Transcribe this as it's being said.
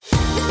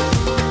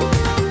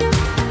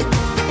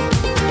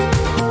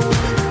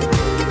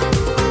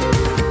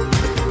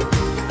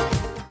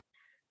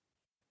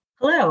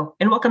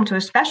welcome to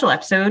a special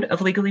episode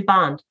of Legally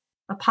Bond,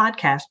 a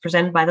podcast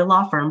presented by the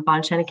law firm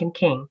Bond Shenick &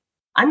 King.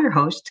 I'm your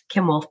host,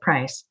 Kim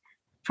Wolf-Price.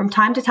 From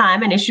time to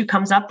time, an issue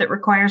comes up that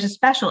requires a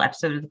special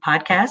episode of the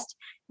podcast,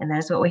 and that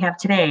is what we have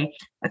today,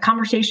 a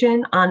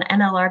conversation on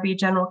NLRB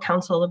General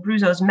Counsel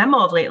Abruzzo's memo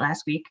of late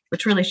last week,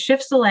 which really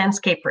shifts the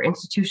landscape for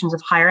institutions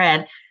of higher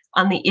ed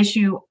on the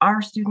issue,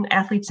 are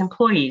student-athletes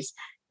employees?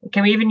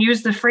 Can we even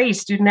use the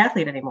phrase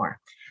student-athlete anymore?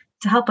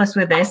 To help us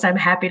with this, I'm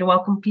happy to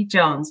welcome Pete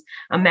Jones,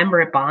 a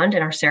member at Bond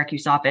in our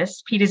Syracuse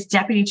office. Pete is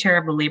Deputy Chair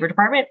of the Labor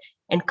Department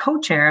and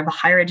Co-Chair of the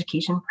Higher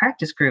Education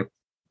Practice Group.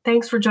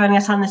 Thanks for joining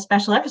us on this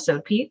special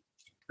episode, Pete.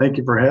 Thank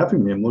you for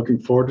having me. I'm looking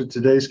forward to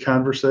today's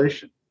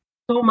conversation.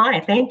 So am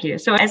I. Thank you.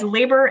 So as a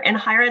labor and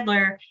higher ed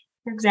lawyer,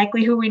 you're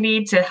exactly who we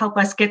need to help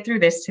us get through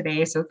this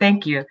today. So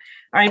thank you. All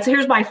right. So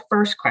here's my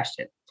first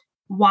question.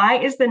 Why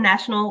is the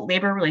National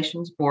Labor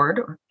Relations Board,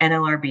 or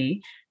NLRB,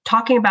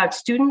 talking about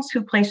students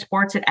who play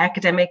sports at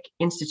academic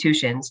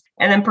institutions?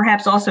 And then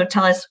perhaps also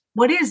tell us,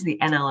 what is the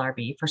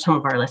NLRB for some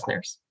of our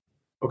listeners?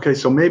 Okay,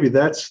 so maybe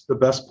that's the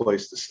best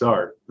place to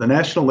start. The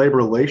National Labor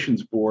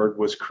Relations Board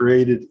was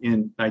created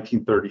in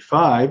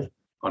 1935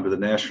 under the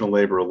National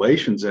Labor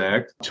Relations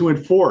Act to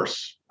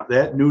enforce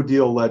that New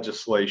Deal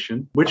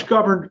legislation, which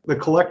governed the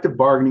collective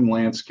bargaining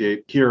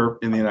landscape here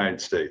in the United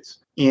States.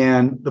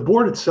 And the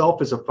board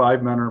itself is a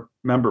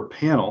five-member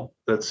panel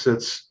that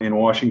sits in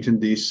Washington,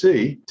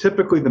 D.C.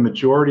 Typically, the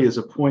majority is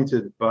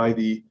appointed by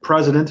the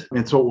president,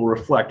 and so it will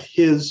reflect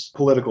his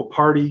political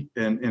party.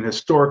 And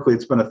historically,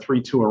 it's been a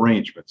 3-2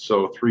 arrangement.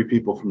 So 3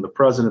 people from the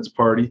president's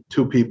party,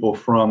 2 people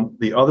from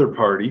the other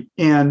party.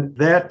 And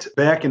that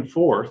back and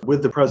forth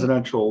with the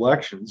presidential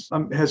elections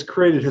has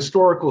created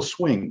historical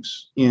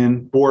swings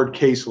in board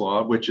case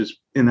law, which is,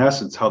 in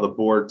essence, how the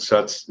board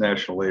sets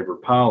national labor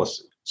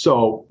policy.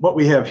 So what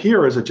we have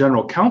here is a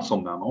general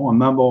counsel memo, a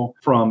memo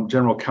from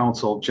General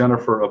Counsel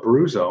Jennifer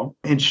Abruzzo,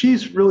 and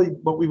she's really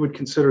what we would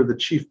consider the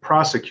chief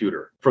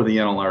prosecutor for the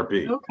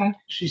NLRB. Okay.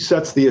 She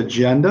sets the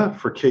agenda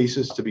for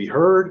cases to be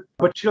heard,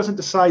 but she doesn't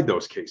decide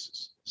those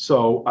cases.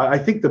 So I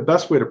think the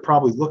best way to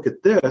probably look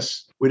at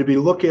this would be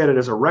look at it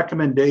as a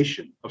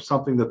recommendation of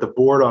something that the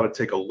board ought to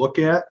take a look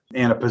at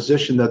and a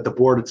position that the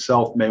board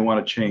itself may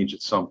want to change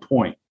at some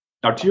point.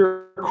 Now, to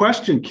your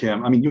question,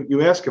 Kim, I mean,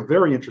 you ask a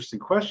very interesting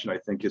question, I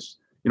think, is,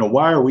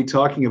 why are we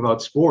talking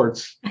about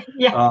sports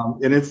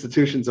in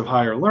institutions of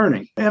higher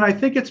learning? And I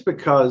think it's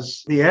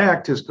because the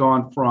act has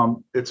gone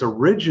from its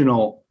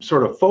original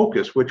sort of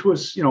focus, which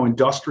was,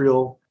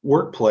 industrial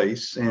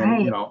workplace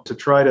and, to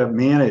try to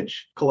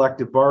manage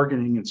collective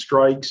bargaining and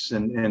strikes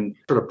and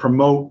sort of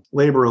promote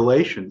labor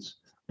relations.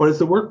 But as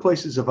the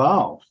workplace has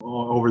evolved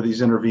over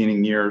these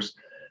intervening years,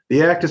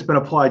 the act has been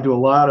applied to a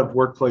lot of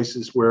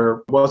workplaces where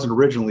it wasn't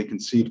originally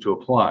conceived to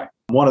apply.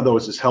 One of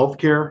those is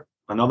healthcare.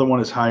 Another one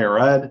is higher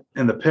ed,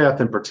 and the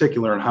path in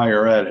particular in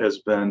higher ed has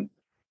been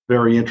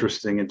very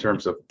interesting in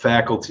terms of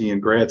faculty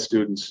and grad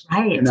students.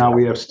 Right. And now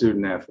we have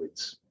student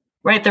athletes.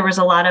 Right. There was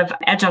a lot of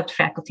adjunct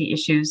faculty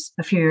issues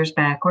a few years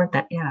back, weren't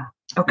there? Yeah.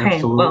 Okay.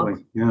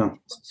 Absolutely. Yeah.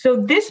 So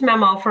this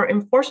memo for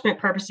enforcement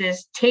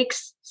purposes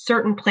takes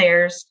certain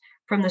players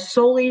from the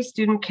solely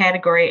student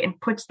category and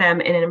puts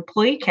them in an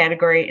employee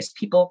category as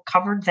people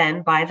covered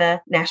then by the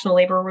National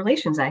Labor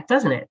Relations Act,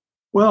 doesn't it?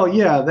 Well,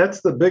 yeah, that's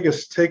the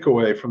biggest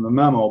takeaway from the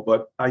memo,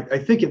 but I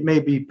think it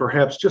may be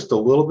perhaps just a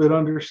little bit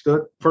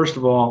understood. First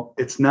of all,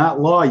 it's not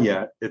law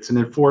yet. It's an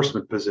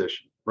enforcement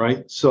position,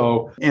 right?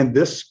 So, and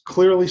this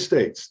clearly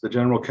states the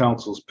general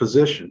counsel's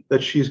position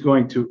that she's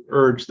going to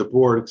urge the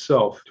board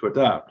itself to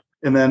adopt.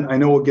 And then I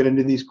know we'll get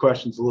into these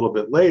questions a little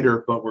bit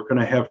later, but we're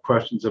going to have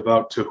questions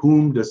about to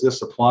whom does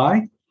this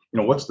apply?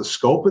 What's the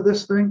scope of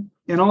this thing?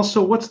 And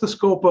also, what's the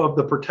scope of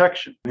the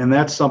protection? And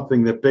that's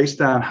something that,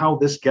 based on how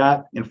this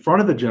got in front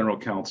of the general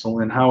counsel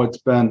and how it's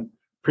been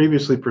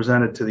previously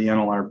presented to the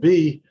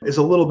NLRB, is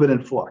a little bit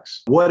in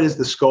flux. What is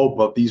the scope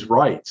of these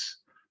rights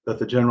that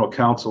the general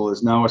counsel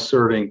is now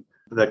asserting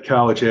that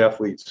college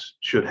athletes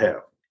should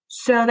have?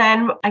 So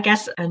then I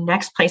guess a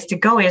next place to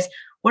go is,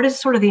 what is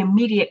sort of the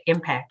immediate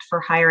impact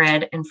for higher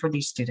ed and for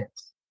these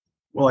students?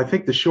 Well, I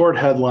think the short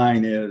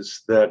headline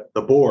is that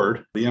the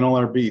board, the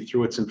NLRB,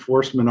 through its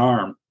enforcement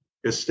arm,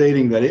 is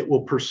stating that it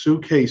will pursue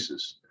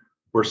cases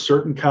where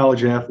certain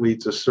college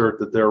athletes assert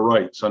that their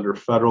rights under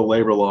federal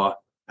labor law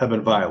have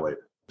been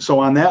violated. So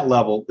on that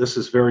level, this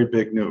is very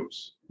big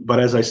news.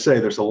 But as I say,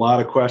 there's a lot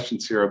of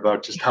questions here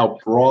about just how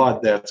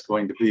broad that's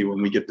going to be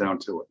when we get down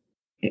to it.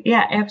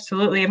 Yeah,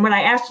 absolutely. And when I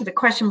asked you the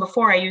question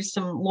before, I used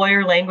some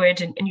lawyer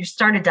language and you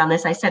started down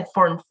this. I said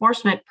for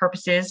enforcement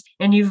purposes,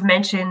 and you've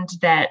mentioned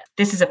that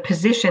this is a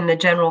position the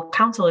general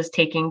counsel is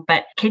taking.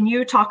 But can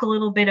you talk a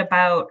little bit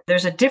about,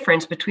 there's a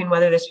difference between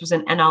whether this was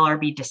an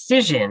NLRB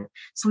decision.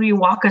 So will you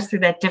walk us through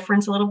that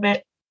difference a little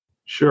bit?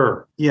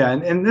 Sure. Yeah.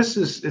 And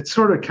it's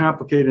sort of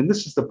complicated. And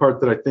this is the part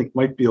that I think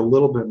might be a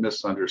little bit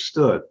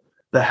misunderstood.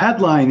 The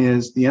headline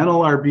is the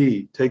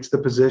NLRB takes the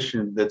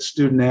position that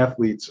student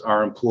athletes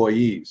are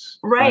employees.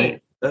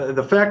 Right.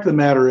 The fact of the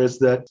matter is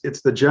that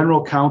it's the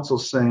general counsel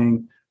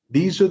saying,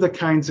 these are the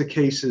kinds of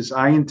cases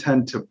I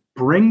intend to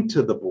bring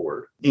to the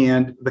board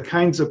and the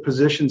kinds of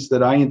positions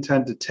that I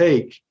intend to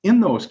take in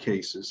those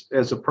cases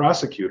as a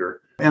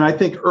prosecutor. And I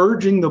think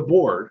urging the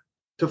board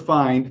to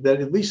find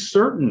that at least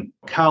certain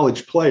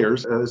college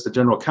players, as the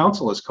general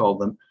counsel has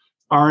called them,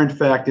 are in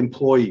fact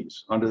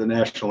employees under the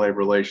National Labor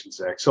Relations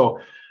Act. So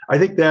I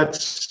think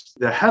that's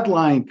the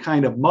headline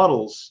kind of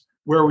muddles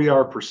where we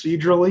are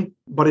procedurally,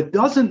 but it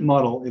doesn't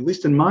muddle, at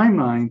least in my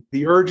mind,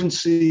 the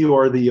urgency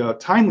or the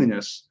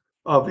timeliness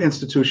of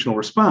institutional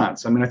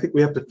response. I mean, I think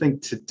we have to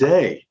think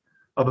today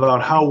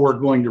about how we're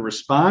going to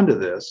respond to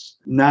this,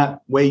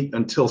 not wait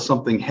until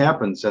something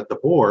happens at the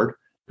board,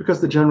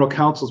 because the general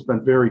counsel's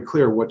been very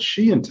clear what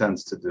she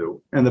intends to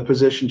do and the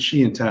position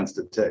she intends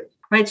to take.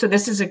 Right. So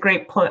this is a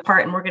great part,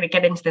 and we're going to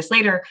get into this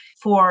later,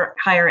 for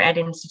higher ed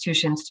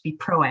institutions to be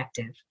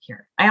proactive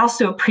here. I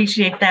also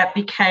appreciate that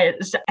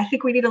because I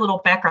think we need a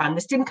little background.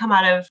 This didn't come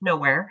out of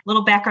nowhere. A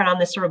little background on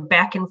this sort of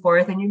back and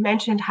forth. And you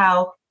mentioned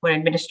how when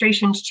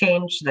administrations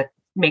change, the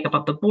makeup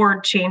of the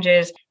board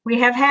changes. We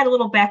have had a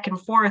little back and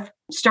forth,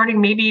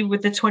 starting maybe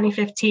with the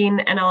 2015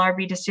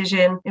 NLRB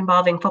decision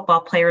involving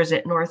football players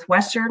at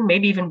Northwestern,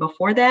 maybe even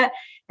before that,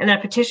 and then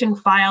a petition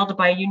filed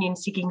by a union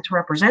seeking to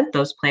represent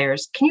those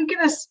players. Can you give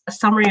us a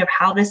summary of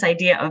how this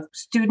idea of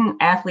student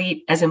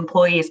athlete as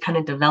employee is kind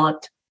of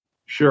developed?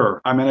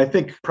 Sure. I mean, I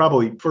think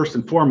probably first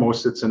and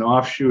foremost, it's an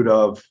offshoot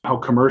of how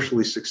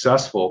commercially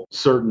successful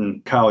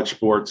certain college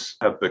sports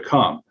have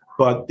become.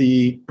 But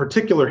the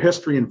particular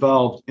history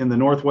involved in the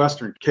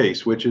Northwestern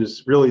case, which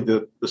is really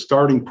the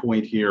starting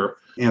point here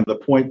and the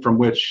point from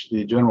which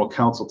the general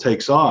counsel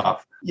takes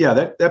off. Yeah,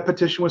 that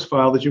petition was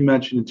filed, as you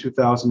mentioned, in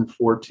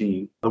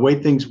 2014. The way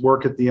things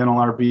work at the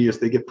NLRB is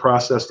they get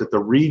processed at the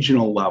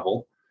regional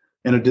level.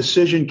 And a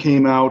decision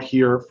came out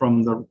here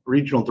from the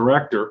regional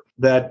director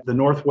that the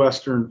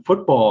Northwestern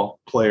football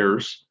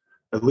players,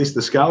 at least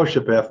the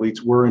scholarship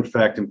athletes, were in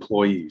fact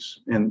employees.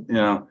 And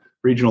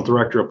regional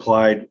director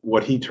applied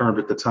what he termed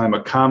at the time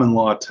a common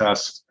law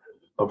test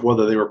of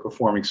whether they were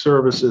performing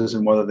services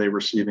and whether they were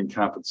receiving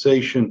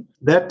compensation.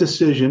 That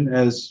decision,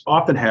 as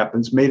often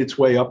happens, made its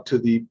way up to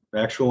the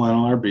actual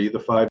NLRB, the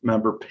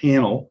 5-member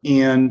panel,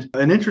 and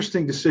an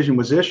interesting decision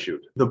was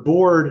issued. The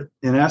board,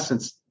 in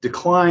essence,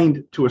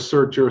 declined to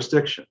assert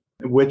jurisdiction,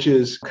 which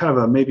is kind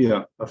of maybe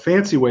a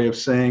fancy way of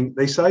saying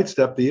they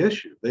sidestepped the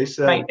issue. They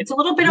said, right. It's a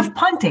little bit of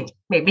punting,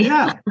 maybe.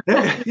 Yeah.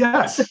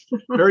 Yes.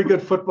 Very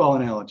good football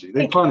analogy.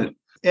 They punted.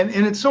 And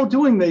in so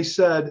doing, they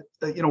said,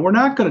 we're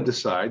not going to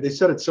decide. They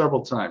said it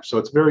several times, so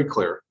it's very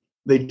clear.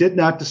 They did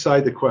not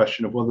decide the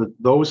question of whether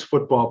those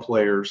football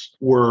players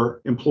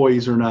were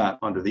employees or not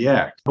under the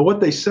act. But what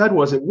they said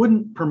was it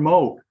wouldn't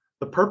promote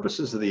the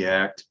purposes of the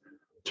act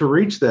to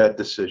reach that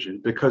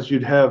decision because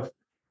you'd have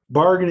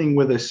bargaining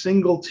with a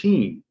single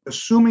team,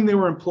 assuming they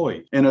were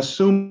employees and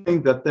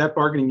assuming that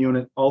bargaining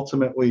unit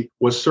ultimately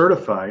was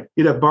certified.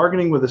 You'd have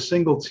bargaining with a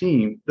single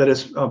team that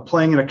is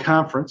playing in a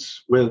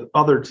conference with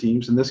other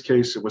teams. In this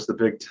case, it was the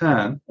Big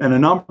Ten. And a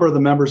number of the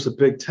members of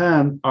Big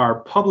Ten are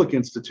public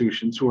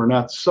institutions who are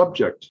not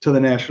subject to the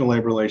National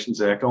Labor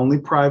Relations Act, only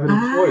private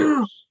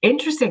employers.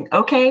 Interesting.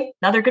 Okay.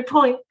 Another good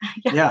point.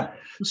 Yeah.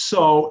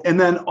 So, and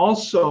then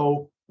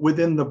also,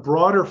 within the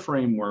broader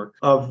framework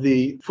of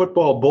the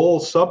Football Bowl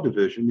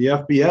subdivision, the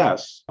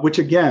FBS, which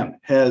again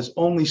has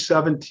only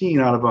 17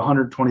 out of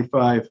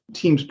 125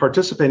 teams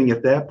participating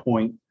at that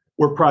point,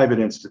 were private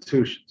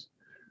institutions.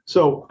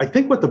 So I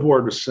think what the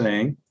board was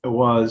saying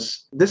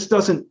was this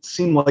doesn't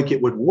seem like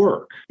it would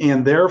work,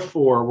 and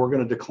therefore we're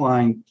going to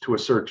decline to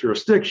assert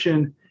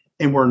jurisdiction,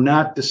 and we're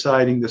not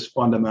deciding this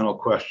fundamental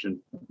question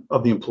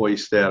of the employee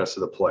status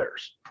of the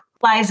players.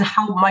 Realize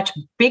how much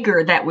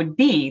bigger that would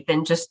be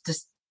than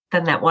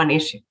than that one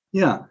issue.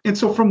 Yeah. And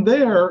so from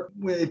there,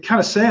 it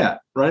kind of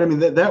sat, right? I mean,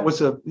 that was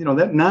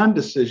that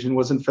non-decision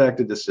was in fact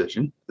a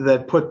decision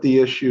that put the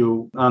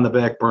issue on the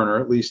back burner,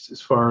 at least as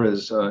far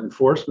as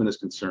enforcement is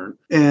concerned.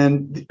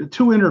 And the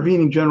two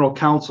intervening general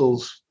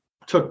counsels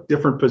took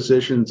different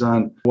positions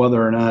on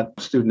whether or not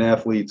student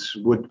athletes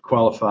would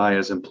qualify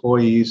as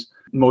employees.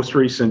 Most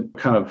recent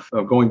kind of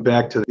going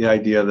back to the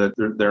idea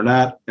that they're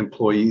not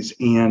employees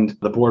and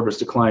the board was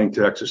declining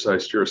to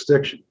exercise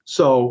jurisdiction.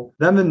 So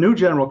then the new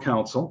general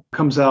counsel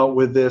comes out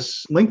with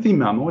this lengthy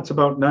memo. It's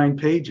about 9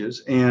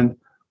 pages and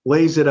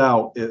lays it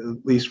out, at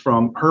least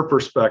from her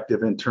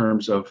perspective, in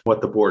terms of what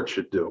the board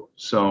should do.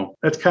 So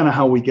that's kind of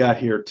how we got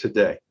here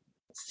today.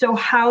 So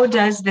how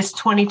does this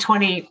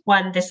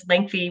 2021, this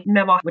lengthy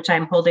memo, which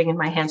I'm holding in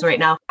my hands right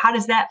now, how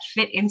does that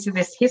fit into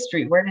this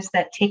history? Where does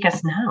that take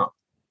us now?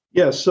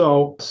 Yeah,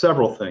 so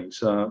several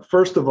things.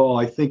 First of all,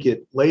 I think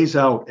it lays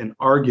out an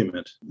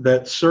argument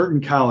that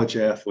certain college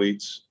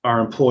athletes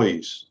are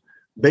employees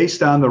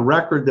based on the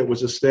record that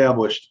was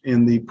established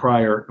in the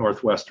prior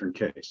Northwestern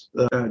case.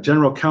 The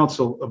general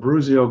counsel,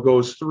 Abruzio,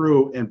 goes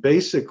through and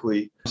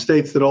basically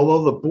states that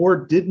although the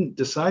board didn't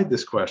decide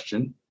this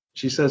question,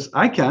 she says,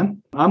 I'm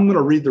going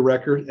to read the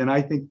record, and I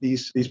think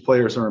these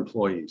players are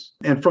employees.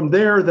 And from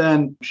there,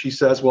 then she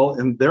says, well,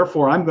 and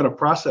therefore I'm going to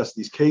process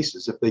these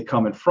cases if they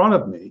come in front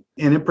of me.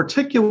 And in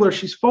particular,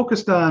 she's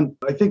focused on,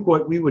 I think,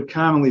 what we would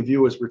commonly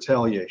view as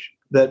retaliation.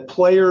 that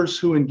players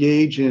who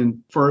engage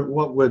in, for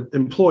what would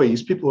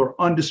employees, people who are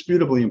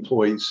undisputably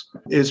employees,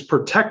 is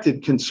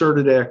protected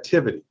concerted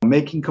activity,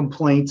 making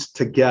complaints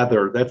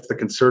together. That's the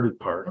concerted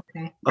part.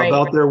 Okay, right.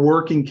 About their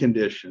working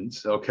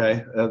conditions.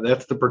 Okay.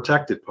 That's the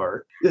protected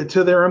part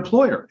to their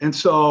employer. And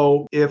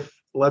so if,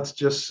 let's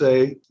just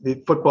say, the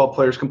football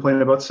players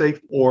complain about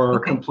safety, or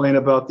complain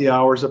about the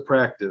hours of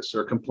practice,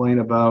 or complain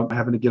about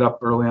having to get up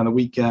early on the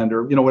weekend,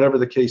 or, whatever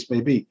the case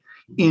may be.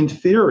 In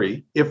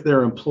theory, if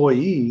they're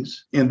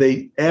employees and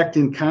they act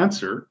in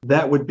concert,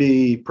 that would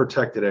be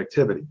protected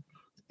activity.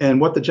 And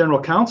what the general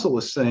counsel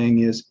is saying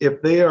is,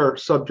 if they are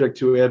subject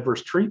to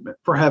adverse treatment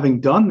for having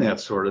done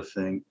that sort of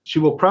thing, she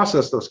will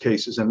process those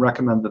cases and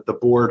recommend that the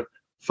board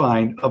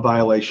find a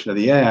violation of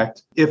the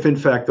act if, in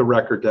fact, the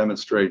record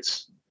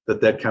demonstrates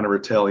that kind of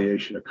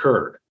retaliation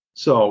occurred.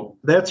 So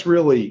that's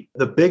really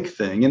the big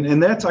thing.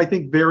 And that's, I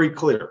think, very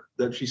clear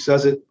that she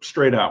says it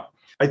straight out.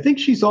 I think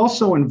she's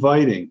also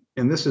inviting,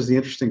 and this is the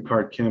interesting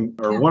part, Kim,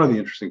 or one of the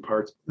interesting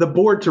parts, the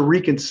board to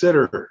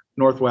reconsider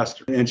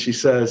Northwestern. And she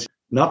says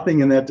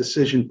nothing in that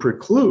decision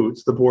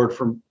precludes the board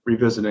from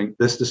revisiting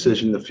this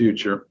decision in the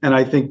future. And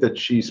I think that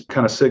she's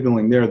kind of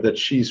signaling there that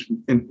she's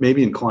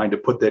maybe inclined to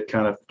put that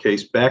kind of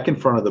case back in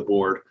front of the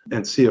board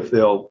and see if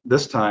they'll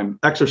this time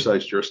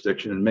exercise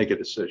jurisdiction and make a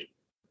decision.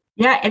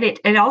 Yeah, and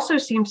it also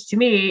seems to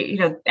me,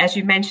 as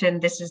you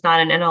mentioned, this is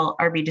not an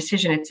NLRB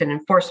decision, it's an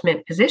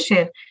enforcement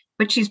position,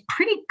 but she's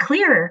pretty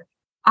clear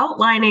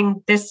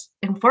outlining this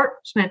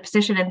enforcement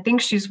position and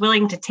things she's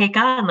willing to take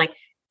on. Like,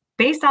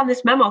 based on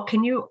this memo,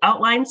 can you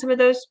outline some of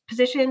those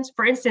positions?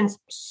 For instance,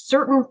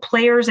 certain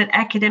players at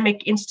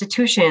academic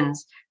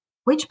institutions.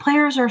 Which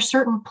players are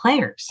certain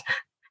players?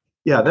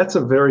 Yeah, that's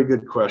a very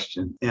good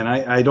question. And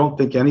I don't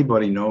think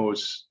anybody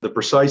knows the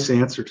precise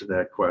answer to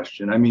that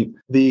question. I mean,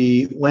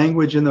 the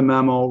language in the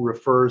memo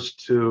refers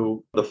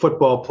to the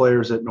football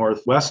players at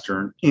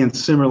Northwestern and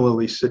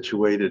similarly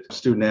situated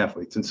student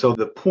athletes. And so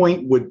the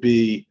point would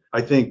be,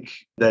 I think,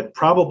 that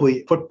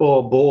probably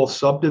football bowl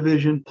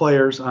subdivision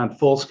players on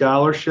full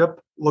scholarship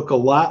look a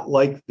lot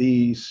like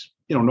these,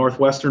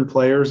 Northwestern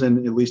players,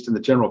 and at least in the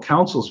general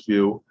counsel's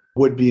view,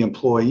 would be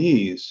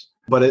employees.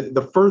 But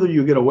the further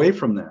you get away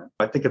from that,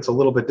 I think it's a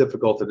little bit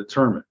difficult to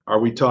determine. Are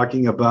we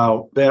talking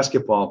about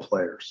basketball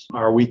players?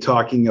 Are we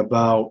talking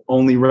about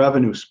only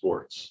revenue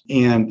sports?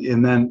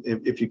 And then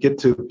if you get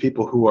to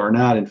people who are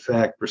not, in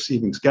fact,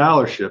 receiving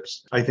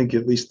scholarships, I think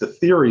at least the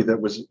theory that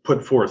was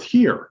put forth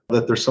here,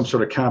 that there's some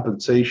sort of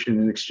compensation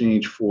in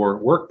exchange for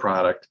work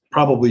product,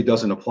 probably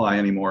doesn't apply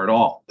anymore at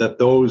all. That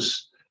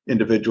those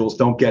individuals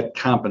don't get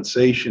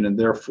compensation, and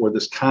therefore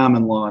this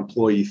common law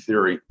employee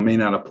theory may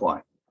not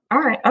apply. All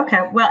right.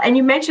 Okay. Well, and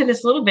you mentioned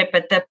this a little bit,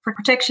 but the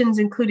protections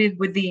included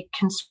with the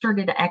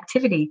concerted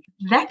activity,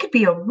 that could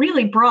be a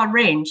really broad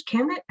range,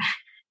 can it?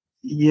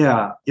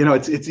 Yeah.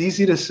 It's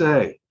easy to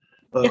say.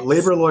 Yes.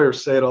 Labor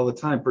lawyers say it all the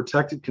time,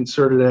 protected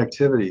concerted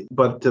activity.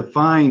 But to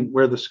find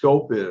where the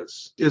scope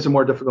is a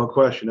more difficult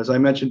question. As I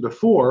mentioned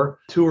before,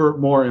 2 or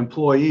more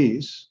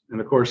employees,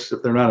 and of course,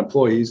 if they're not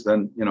employees,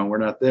 then, we're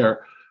not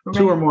there. Right.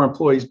 2 or more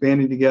employees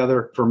banding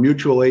together for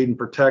mutual aid and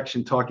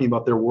protection, talking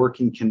about their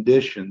working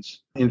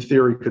conditions, in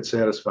theory, could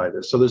satisfy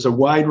this. So there's a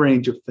wide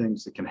range of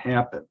things that can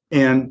happen.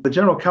 And the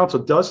general counsel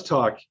does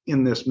talk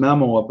in this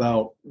memo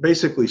about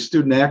basically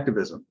student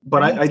activism.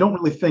 But I don't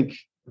really think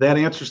that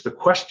answers the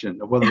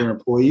question of whether they're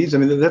employees. I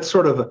mean, that's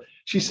sort of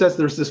she says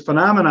there's this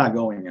phenomena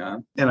going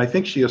on. And I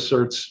think she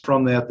asserts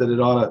from that it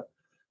ought to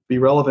be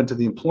relevant to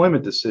the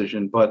employment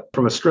decision. But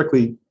from a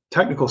strictly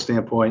technical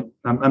standpoint,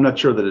 I'm not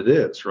sure that it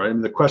is, right? I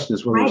mean, the question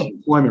is whether there's an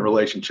employment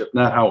relationship,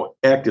 not how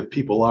active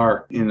people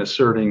are in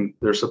asserting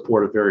their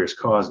support of various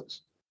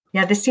causes.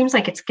 Yeah, this seems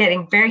like it's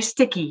getting very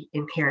sticky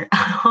in here.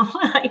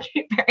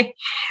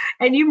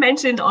 And you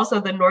mentioned also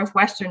the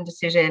Northwestern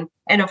decision,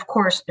 and of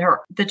course,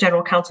 the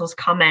general counsel's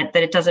comment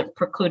that it doesn't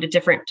preclude a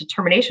different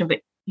determination,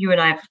 but you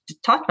and I have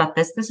talked about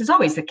this. This is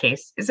always the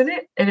case, isn't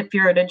it? And if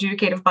you're an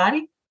adjudicative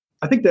body?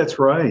 I think that's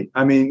right.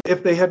 I mean,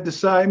 if they had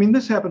decided,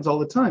 this happens all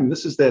the time.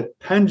 This is that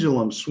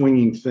pendulum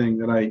swinging thing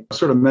that I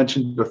sort of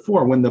mentioned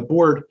before. When the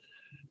board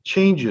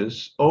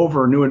changes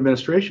over, new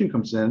administration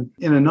comes in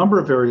a number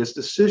of areas,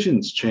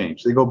 decisions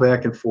change. They go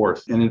back and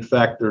forth. And in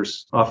fact,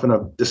 there's often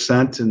a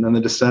dissent, and then the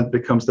dissent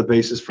becomes the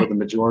basis for the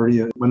majority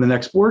when the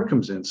next board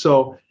comes in.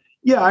 So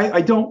yeah, I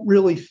don't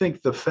really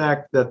think the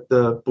fact that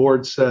the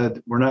board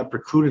said we're not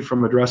precluded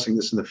from addressing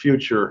this in the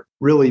future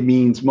really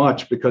means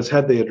much, because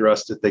had they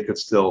addressed it, they could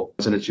still,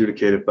 as an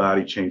adjudicated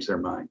body, change their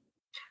mind.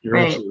 You're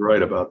absolutely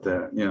right about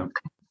that. Yeah.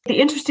 The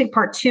interesting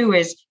part, too,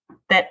 is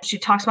that she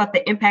talks about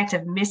the impact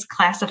of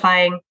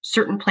misclassifying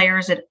certain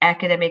players at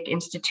academic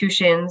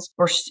institutions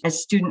or as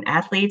student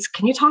athletes.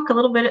 Can you talk a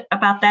little bit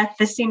about that?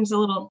 This seems a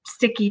little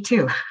sticky,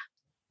 too.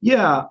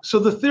 Yeah. So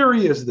the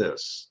theory is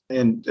this,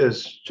 and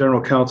as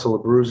General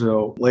Counsel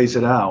Abruzzo lays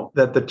it out,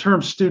 that the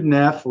term student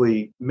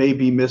athlete may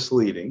be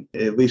misleading,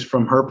 at least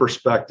from her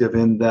perspective,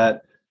 in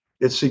that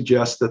it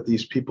suggests that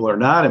these people are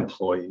not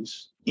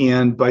employees,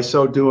 And by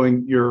so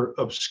doing, you're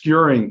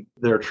obscuring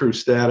their true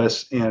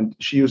status. And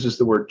she uses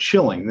the word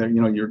chilling.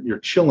 You're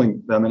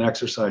chilling them in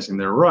exercising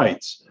their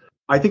rights.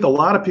 I think a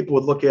lot of people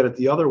would look at it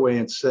the other way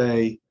and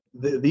say,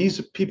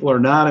 these people are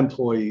not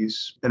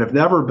employees and have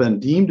never been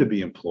deemed to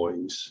be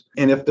employees.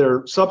 And if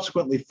they're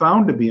subsequently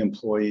found to be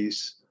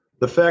employees,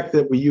 the fact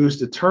that we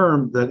used a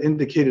term that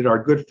indicated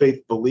our good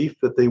faith belief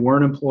that they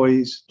weren't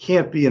employees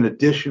can't be an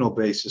additional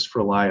basis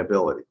for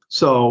liability.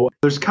 So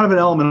there's kind of an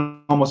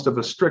element almost of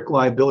a strict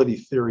liability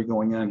theory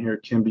going on here.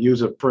 It can be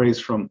used a phrase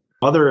from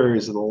other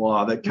areas of the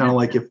law that kind of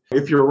like,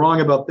 if you're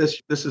wrong about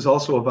this, this is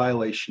also a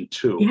violation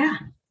too. Yeah.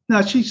 Now,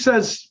 she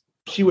says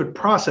she would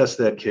process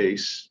that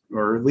case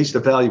or at least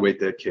evaluate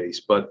that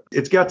case, but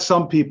it's got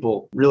some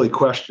people really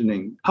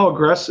questioning how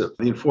aggressive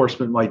the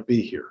enforcement might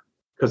be here.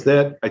 Because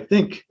that, I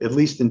think, at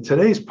least in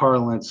today's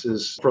parlance,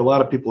 is for a lot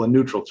of people a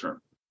neutral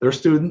term. They're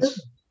students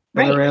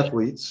and they're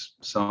athletes.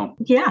 So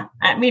yeah,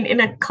 I mean,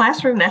 in a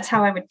classroom, that's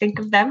how I would think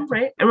of them,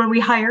 right? And when we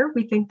hire,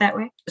 we think that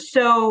way.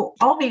 So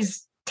all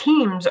these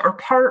teams are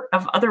part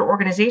of other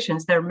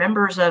organizations. They're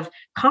members of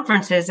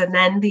conferences, and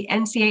then the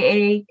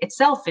NCAA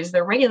itself is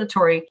their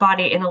regulatory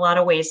body in a lot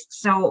of ways.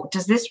 So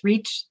does this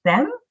reach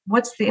them?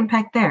 What's the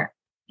impact there?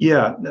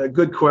 Yeah,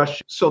 good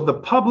question. So the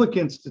public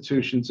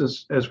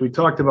institutions, as we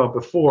talked about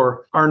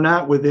before, are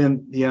not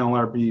within the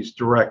NLRB's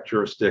direct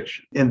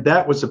jurisdiction. And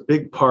that was a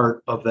big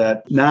part of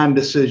that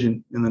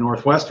non-decision in the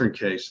Northwestern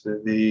case,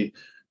 the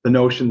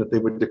notion that they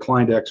would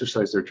decline to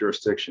exercise their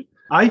jurisdiction.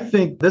 I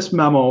think this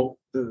memo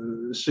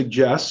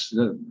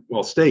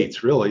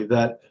states really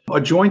that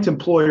a joint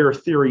employer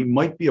theory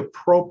might be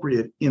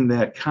appropriate in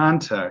that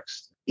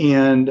context,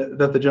 and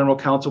that the general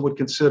counsel would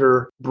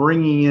consider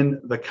bringing in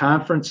the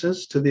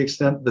conferences to the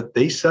extent that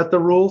they set the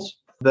rules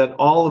that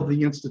all of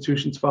the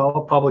institutions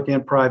follow, public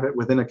and private,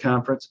 within a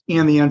conference,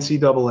 and the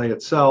NCAA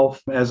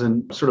itself as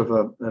an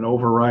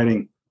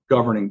overriding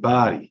governing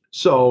body.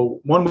 So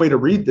one way to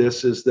read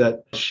this is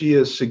that she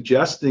is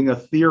suggesting a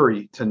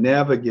theory to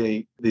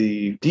navigate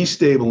the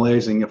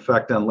destabilizing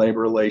effect on labor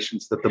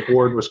relations that the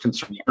board was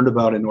concerned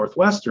about in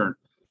Northwestern,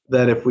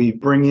 that if we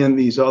bring in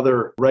these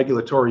other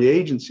regulatory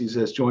agencies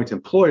as joint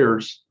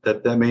employers,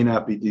 that may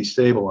not be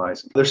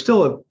destabilizing. There's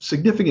still a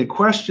significant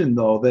question,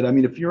 though, that, I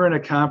mean, if you're in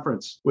a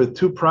conference with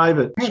 2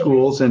 private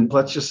schools and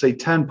let's just say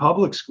 10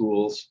 public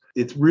schools,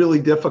 it's really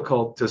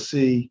difficult to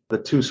see the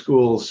 2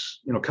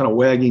 schools, kind of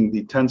wagging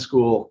the 10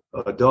 school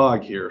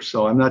dog here.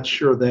 So I'm not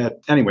sure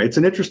that, anyway, it's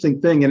an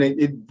interesting thing.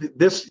 And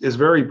this is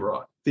very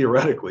broad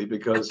theoretically,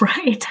 because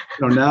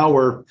now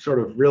we're sort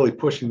of really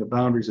pushing the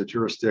boundaries of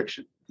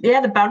jurisdiction. Yeah,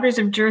 the boundaries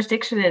of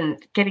jurisdiction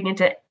and getting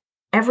into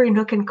every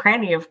nook and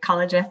cranny of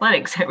college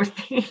athletics, I would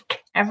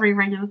think, every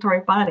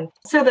regulatory body.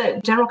 So the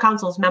general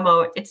counsel's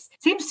memo, it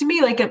seems to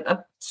me like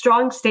a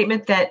strong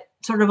statement that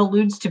sort of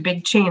alludes to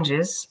big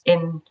changes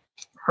in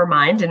her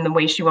mind and the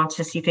way she wants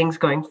to see things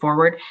going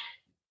forward.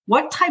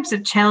 What types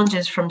of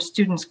challenges from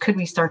students could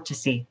we start to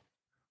see?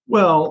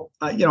 Well,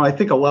 I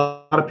think a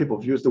lot of people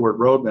have used the word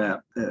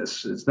roadmap.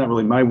 It's not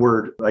really my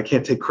word. I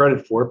can't take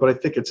credit for it, but I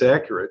think it's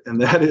accurate.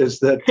 And that is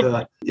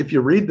that if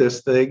you read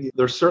this thing,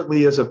 there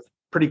certainly is a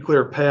pretty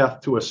clear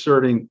path to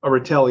asserting a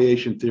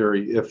retaliation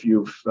theory if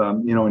you've,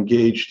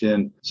 engaged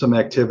in some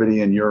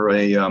activity and you're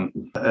an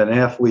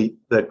athlete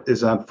that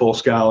is on full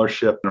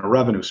scholarship in a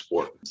revenue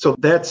sport. So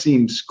that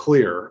seems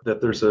clear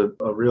that there's a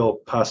real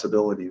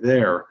possibility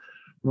there.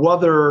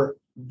 Whether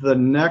the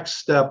next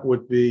step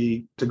would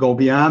be to go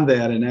beyond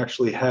that and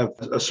actually have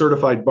a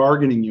certified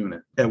bargaining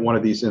unit at one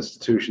of these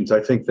institutions. I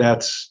think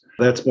that's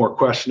more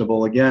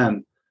questionable.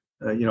 Again,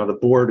 the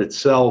board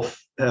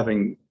itself,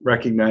 having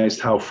recognized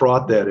how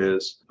fraught that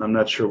is, I'm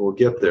not sure we'll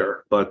get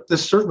there. But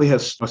this certainly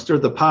has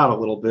stirred the pot a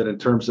little bit in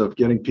terms of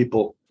getting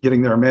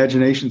their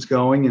imaginations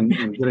going and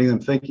getting them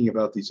thinking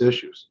about these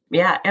issues.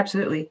 Yeah,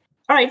 absolutely.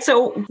 All right.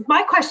 So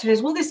my question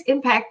is, will this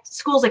impact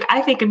schools like,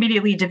 I think,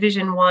 immediately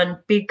Division I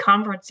big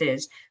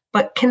conferences?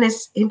 But can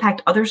this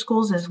impact other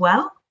schools as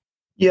well?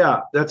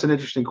 Yeah, that's an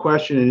interesting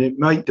question, and it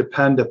might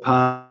depend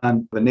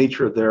upon the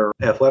nature of their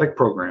athletic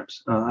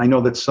programs. I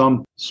know that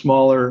some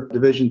smaller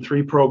Division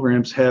III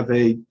programs have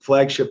a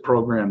flagship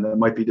program that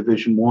might be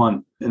Division I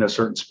in a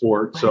certain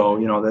sport. So,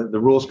 the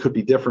rules could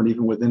be different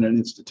even within an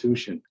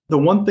institution. The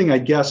one thing I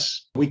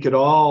guess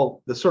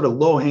the sort of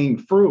low-hanging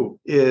fruit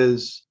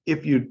is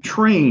if you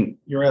train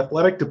your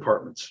athletic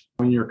departments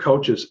and your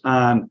coaches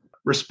on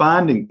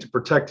responding to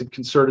protected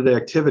concerted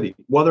activity,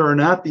 whether or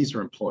not these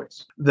are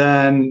employees,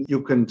 then you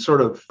can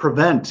sort of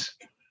prevent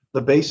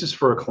the basis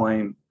for a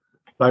claim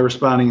by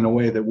responding in a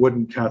way that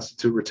wouldn't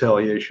constitute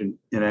retaliation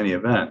in any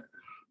event.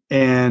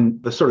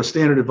 And the sort of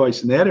standard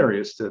advice in that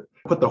area is to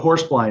put the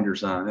horse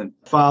blinders on and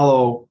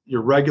follow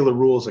your regular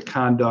rules of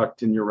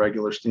conduct and your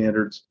regular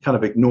standards, kind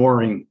of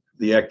ignoring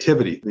the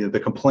activity, the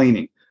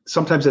complaining.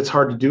 Sometimes it's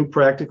hard to do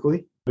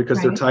practically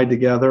because they're tied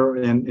together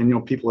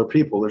and people are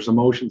people. There's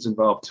emotions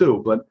involved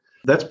too. But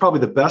that's probably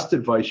the best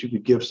advice you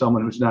could give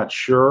someone who's not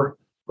sure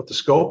what the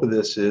scope of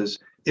this is.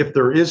 If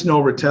there is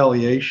no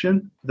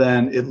retaliation,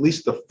 then at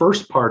least the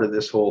first part of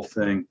this whole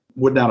thing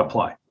would not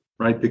apply,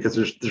 right? Because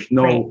there's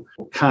no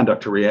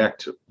conduct to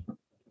react to.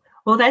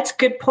 Well, that's a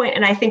good point.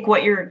 And I think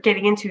what you're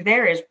getting into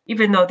there is,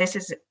 even though this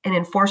is an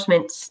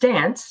enforcement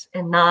stance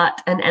and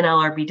not an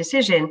NLRB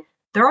decision,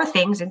 there are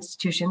things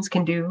institutions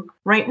can do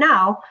right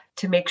now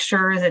to make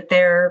sure that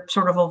they're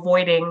sort of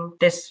avoiding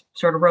this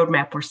sort of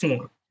roadmap we're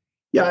seeing.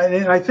 Yeah,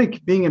 and I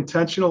think being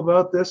intentional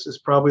about this is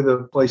probably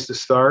the place to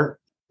start.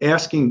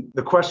 Asking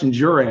the questions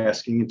you're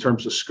asking in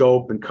terms of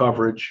scope and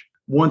coverage.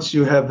 Once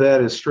you have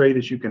that as straight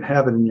as you can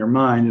have it in your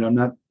mind, and I'm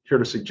not here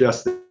to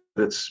suggest that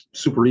it's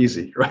super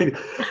easy, right?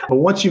 But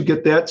once you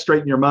get that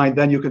straight in your mind,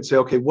 then you can say,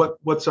 okay,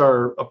 what's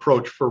our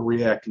approach for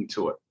reacting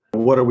to it?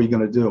 What are we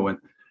going to do? And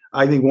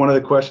I think one of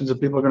the questions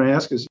that people are going to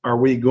ask is, are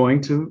we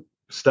going to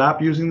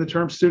stop using the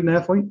term student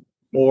athlete,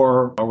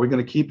 or are we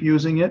going to keep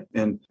using it?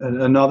 And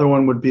another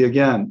one would be,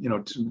 again,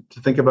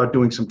 to think about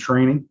doing some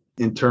training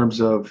in terms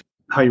of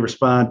how you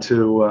respond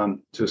to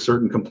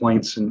certain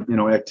complaints and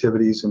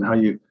activities, and how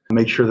you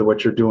make sure that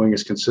what you're doing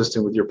is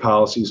consistent with your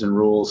policies and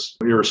rules,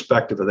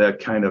 irrespective of that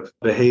kind of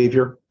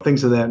behavior,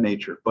 things of that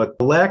nature. But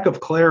the lack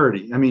of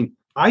clarity,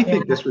 I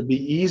think this would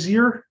be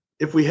easier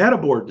if we had a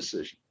board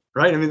decision,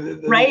 right?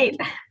 Right.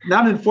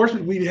 Not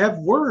enforcement, we have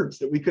words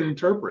that we could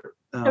interpret.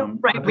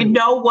 Right. We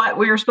know what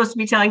we were supposed to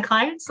be telling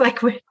clients.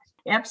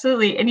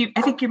 Absolutely. And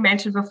I think you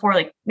mentioned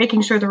before,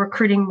 making sure the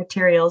recruiting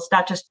materials,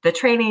 not just the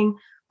training,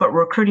 but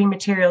recruiting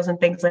materials and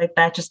things like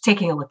that, just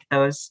taking a look at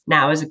those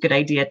now is a good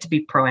idea to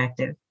be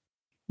proactive.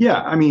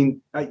 Yeah,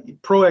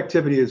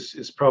 proactivity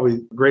is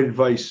probably great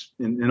advice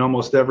in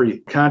almost every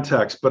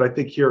context, but I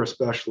think here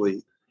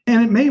especially.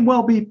 And it may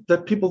well be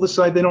that people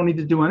decide they don't need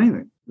to do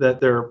anything, that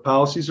their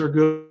policies are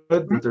good,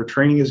 that their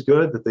training is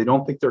good, that they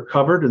don't think they're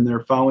covered and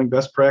they're following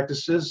best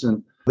practices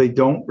and they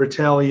don't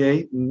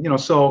retaliate. And,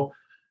 so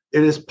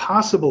it is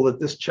possible that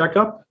this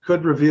checkup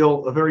could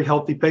reveal a very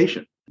healthy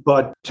patient.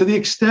 But to the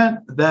extent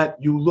that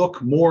you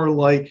look more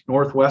like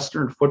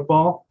Northwestern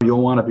football,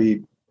 you'll want to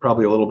be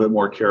probably a little bit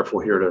more careful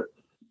here to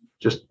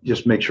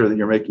just make sure that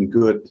you're making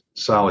good,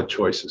 solid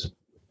choices.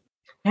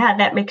 Yeah,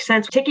 that makes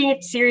sense. Taking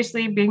it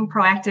seriously, being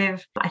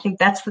proactive. I think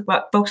that's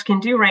what folks can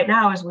do right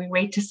now as we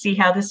wait to see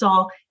how this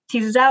all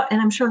teases out.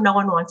 And I'm sure no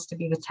one wants to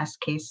be the test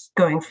case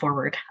going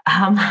forward.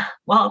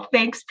 Well,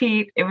 thanks,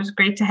 Pete. It was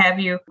great to have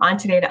you on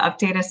today to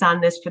update us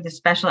on this for this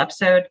special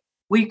episode.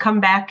 Will you come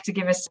back to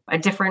give us a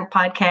different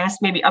podcast,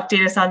 maybe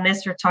update us on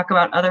this or talk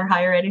about other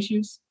higher ed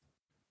issues?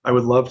 I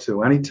would love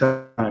to.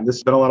 Anytime. This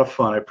has been a lot of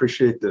fun. I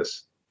appreciate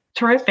this.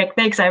 Terrific.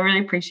 Thanks. I really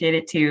appreciate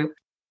it too.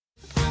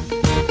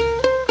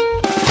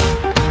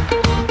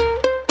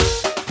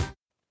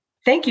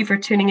 Thank you for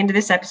tuning into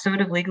this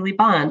episode of Legally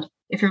Bond.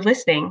 If you're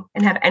listening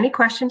and have any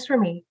questions for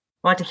me,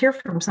 want to hear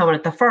from someone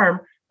at the firm,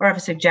 or have a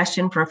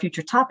suggestion for a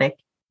future topic,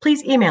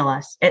 please email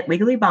us at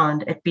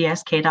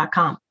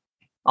legallybond@bsk.com.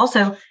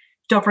 Also,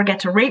 don't forget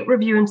to rate,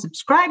 review, and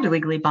subscribe to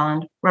Legally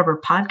Bond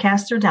wherever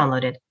podcasts are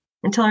downloaded.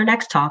 Until our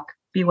next talk,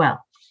 be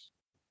well.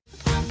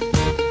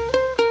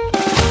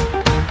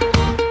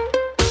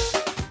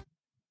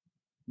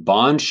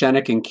 Bond,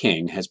 Shenek &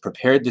 King has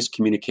prepared this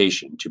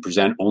communication to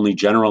present only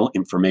general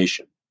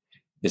information.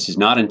 This is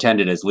not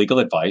intended as legal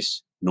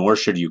advice, nor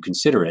should you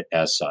consider it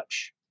as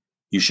such.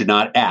 You should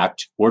not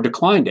act or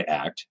decline to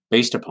act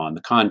based upon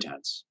the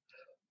contents.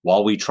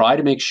 While we try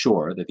to make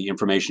sure that the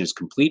information is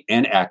complete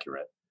and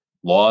accurate,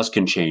 laws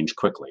can change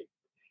quickly.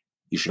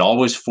 You should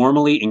always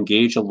formally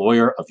engage a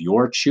lawyer of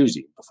your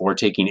choosing before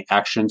taking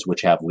actions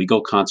which have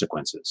legal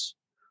consequences.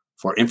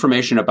 For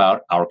information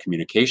about our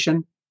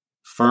communication,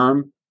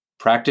 firm,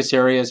 practice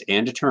areas,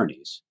 and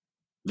attorneys,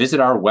 visit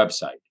our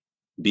website,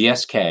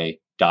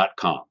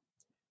 bsk.com.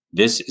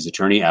 This is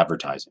attorney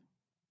advertising.